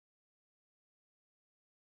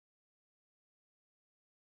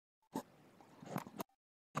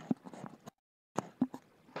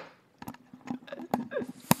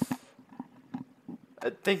I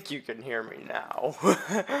think you can hear me now.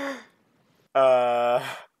 uh,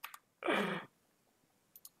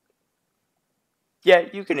 yeah,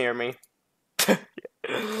 you can hear me.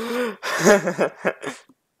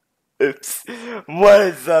 Oops. What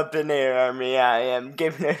is up in here, Army? I am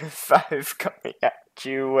Gamer5 coming at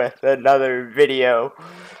you with another video.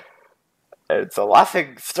 It's a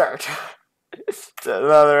laughing start. It's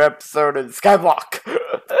another episode of Skyblock.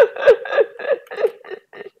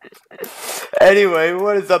 Anyway,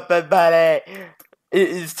 what is up, everybody? It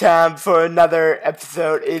is time for another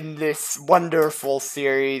episode in this wonderful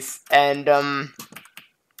series, and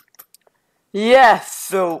yeah,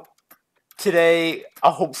 so today,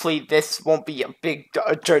 hopefully this won't be a big,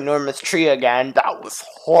 ginormous tree again. That was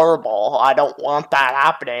horrible. I don't want that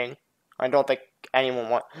happening. I don't think anyone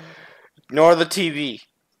wants. Ignore the TV.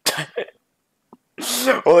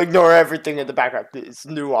 We'll ignore everything in the background. It's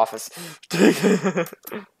a new office.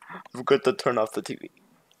 Forgot to turn off the TV.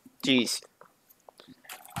 Jeez.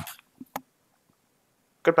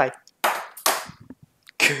 Goodbye.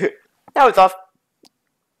 Now it's off.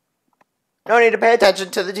 No need to pay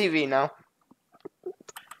attention to the TV now.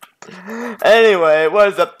 Anyway, what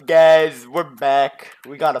is up, guys? We're back.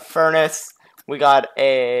 We got a furnace. We got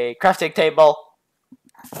a crafting table.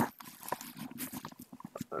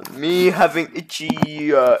 Me having itchy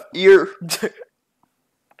ear.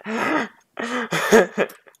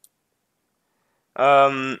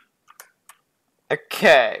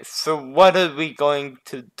 Okay, so what are we going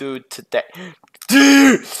to do today?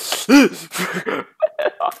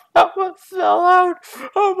 That was so loud.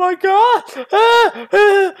 Oh my god.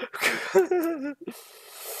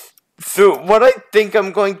 So what I think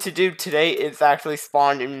I'm going to do today is actually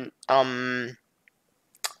spawn in,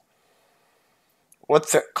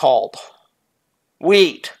 what's it called?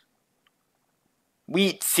 Wheat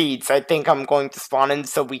seeds. I think I'm going to spawn in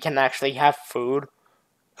so we can actually have food.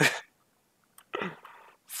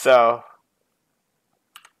 So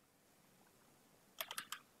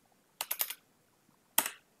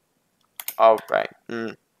alright.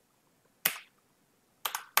 I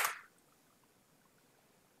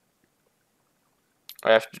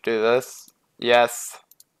have to do this. Yes.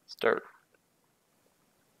 Start.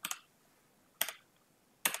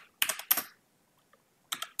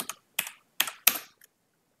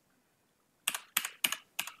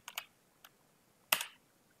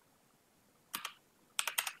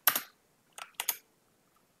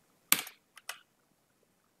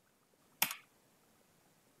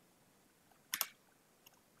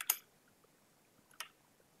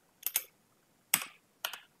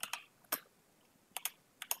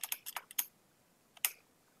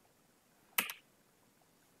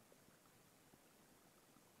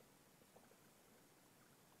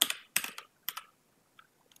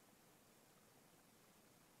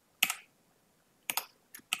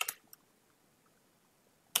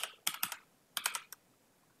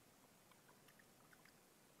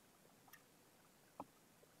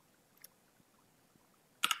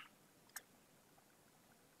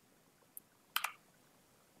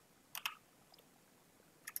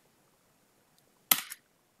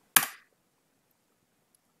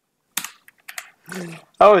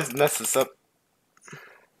 I always mess this up.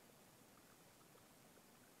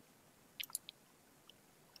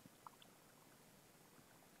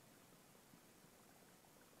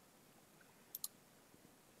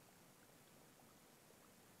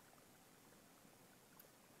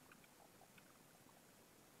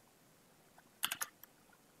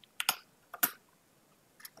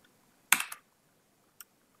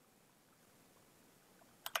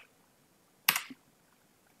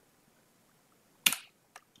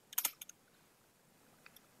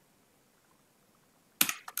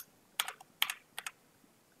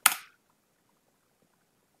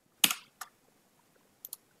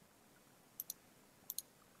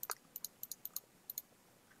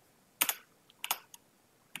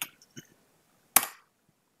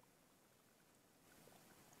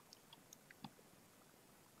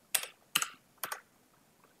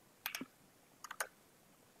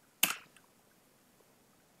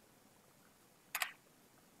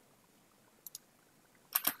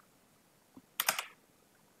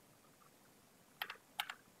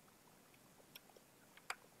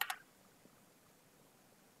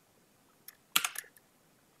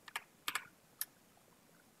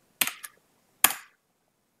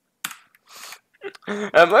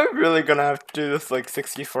 Am I really gonna have to do this like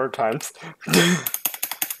 64 times?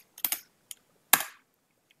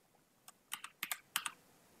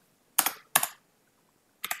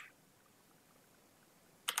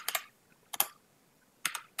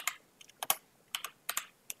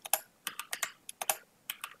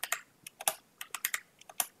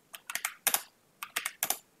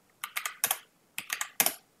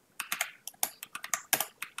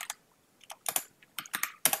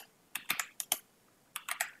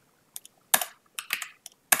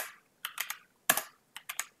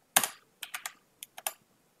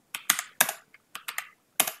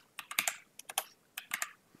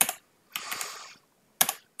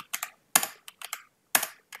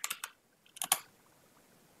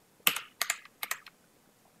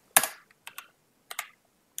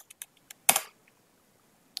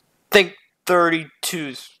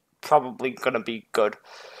 32's probably gonna be good.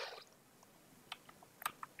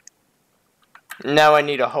 Now I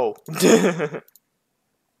need a hoe.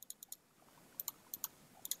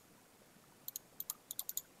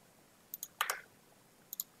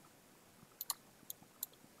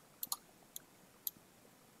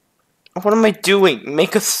 What am I doing?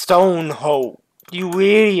 Make a stone hoe. You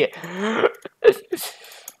idiot.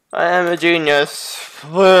 I am a genius.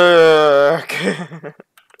 Work.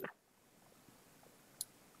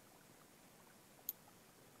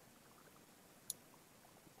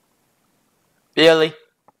 Really?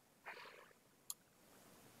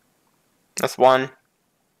 That's one.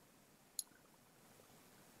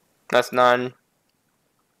 That's none.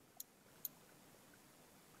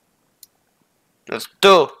 That's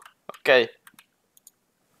two. Okay.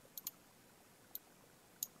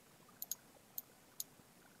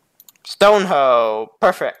 Stone hoe.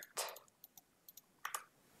 Perfect.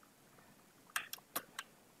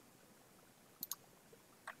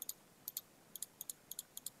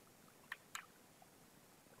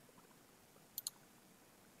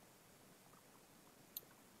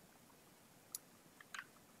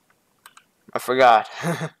 I forgot.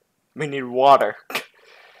 We need water.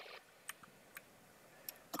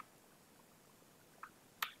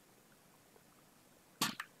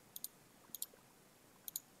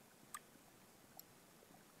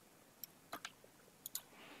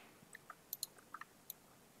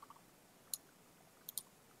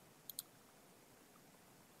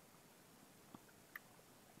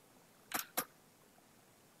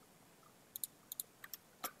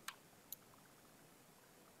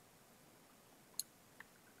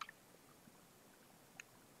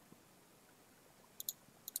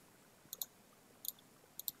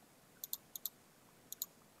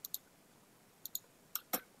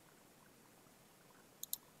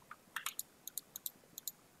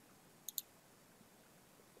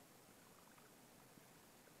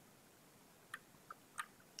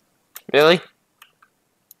 Really?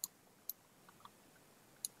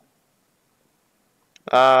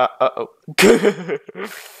 Uh-oh.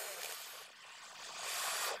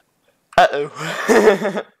 Uh-oh.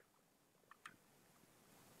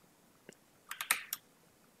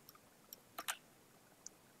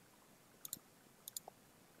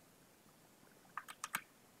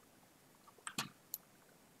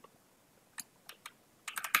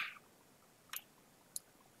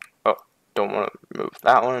 Oh, don't want to move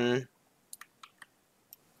that one.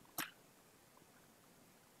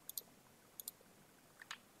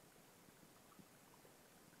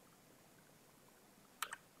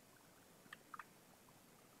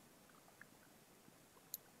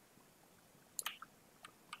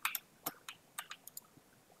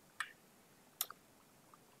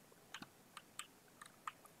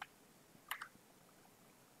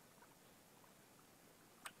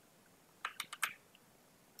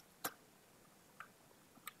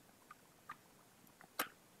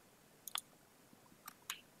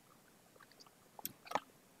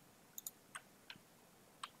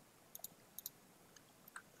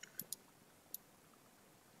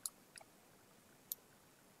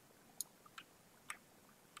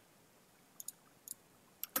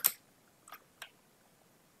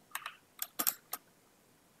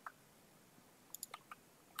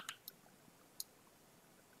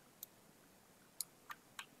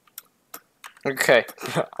 Okay.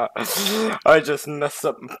 I just messed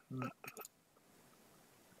up.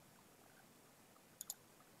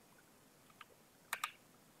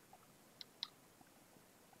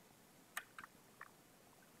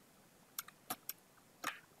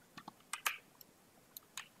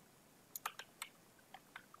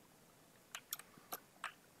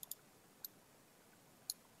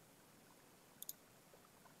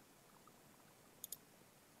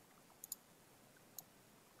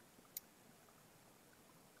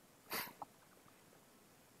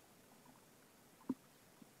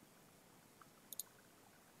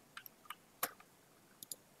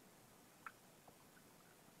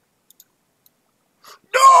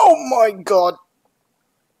 Oh my god!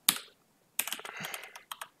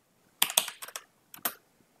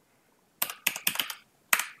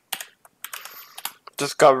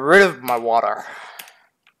 Just got rid of my water.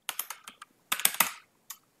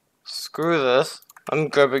 Screw this. I'm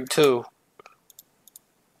grabbing two.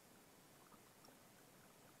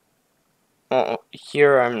 Oh,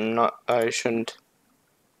 here I'm not. I shouldn't.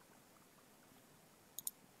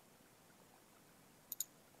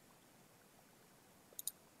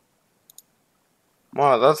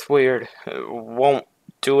 Wow, that's weird. It won't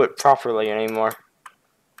do it properly anymore.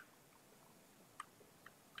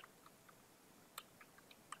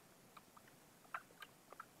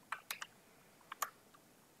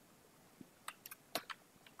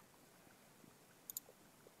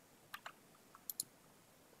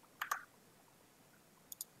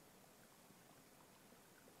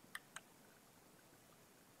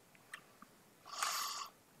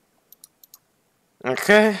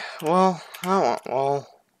 Okay, well, well.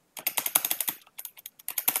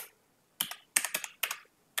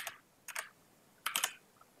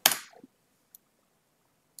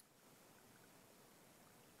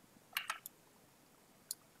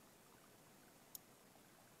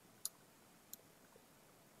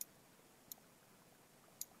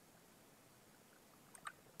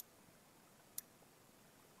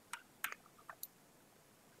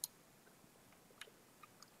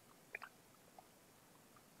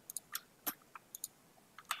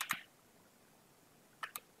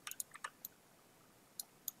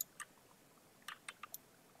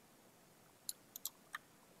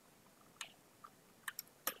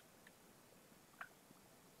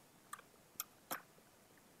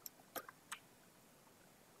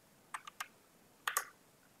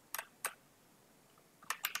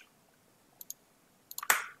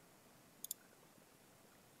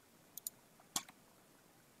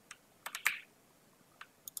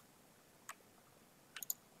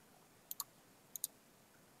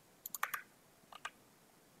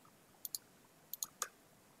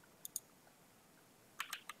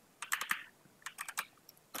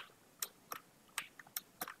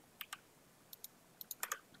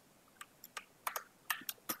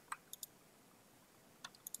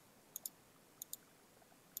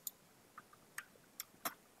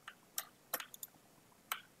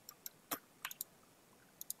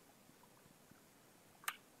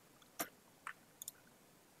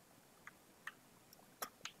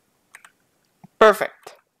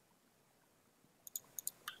 Perfect.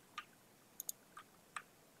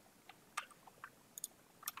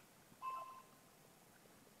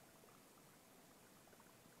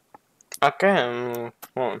 Okay,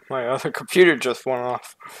 well, my other computer just went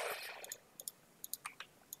off.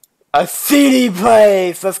 A CD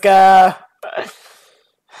place! Let's go!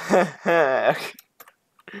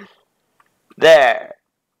 There.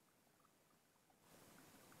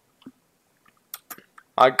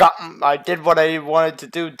 I did what I wanted to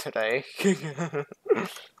do today.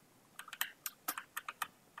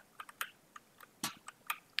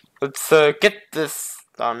 Let's get this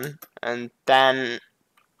done, and then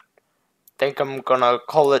think I'm gonna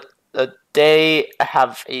call it a day. I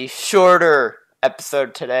have a shorter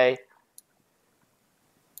episode today.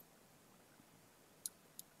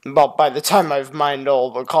 But by the time I've mined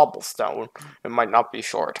all the cobblestone, it might not be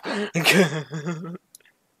short.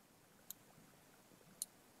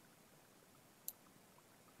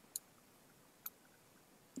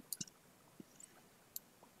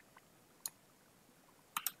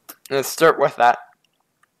 Let's start with that.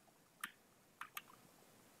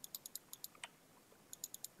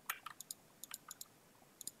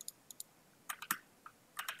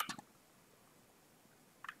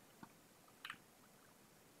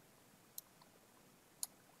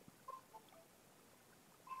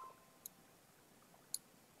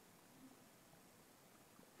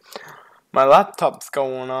 My laptop's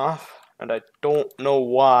going off, and I don't know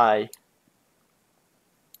why.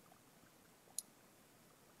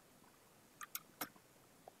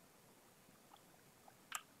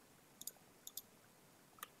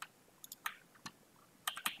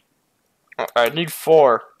 I need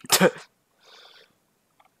 4.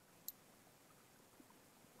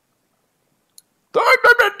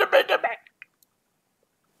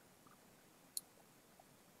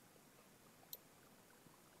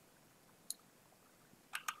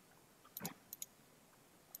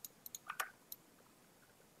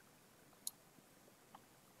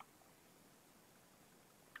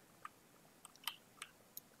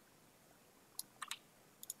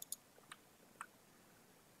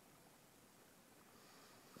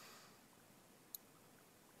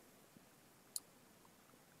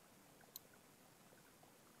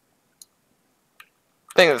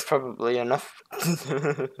 I think that's probably enough.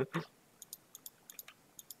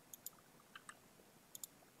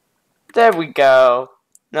 There we go.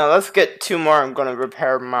 Now let's get 2 more. I'm gonna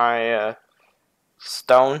repair my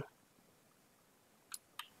stone.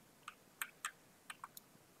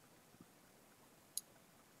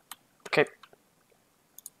 Okay.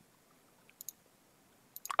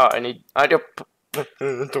 Oh, I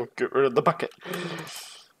don't get rid of the bucket.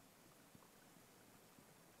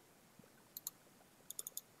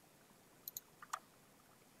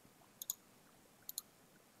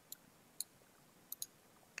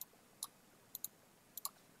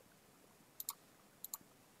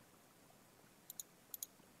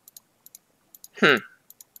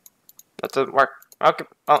 That doesn't work. Okay.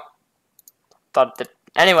 Oh, thought that.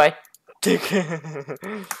 Anyway.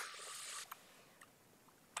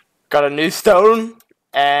 Got a new stone,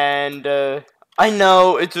 and I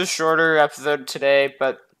know it's a shorter episode today,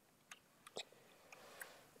 but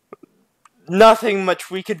nothing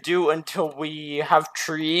much we could do until we have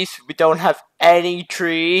trees. We don't have any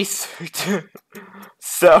trees.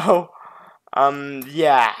 So,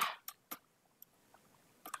 yeah.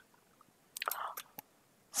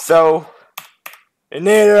 So,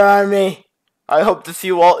 Inator Army, I hope to see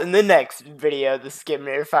you all in the next video. This is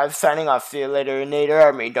Gaminator 5 signing off. See you later, Inator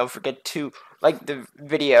Army. Don't forget to like the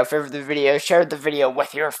video, favorite the video, share the video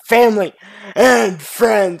with your family and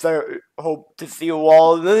friends. I hope to see you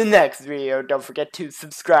all in the next video. Don't forget to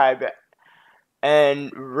subscribe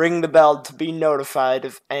and ring the bell to be notified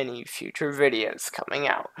of any future videos coming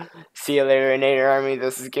out. See you later, Inator Army.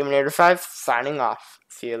 This is Gaminator 5 signing off.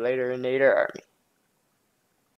 See you later, Inator Army.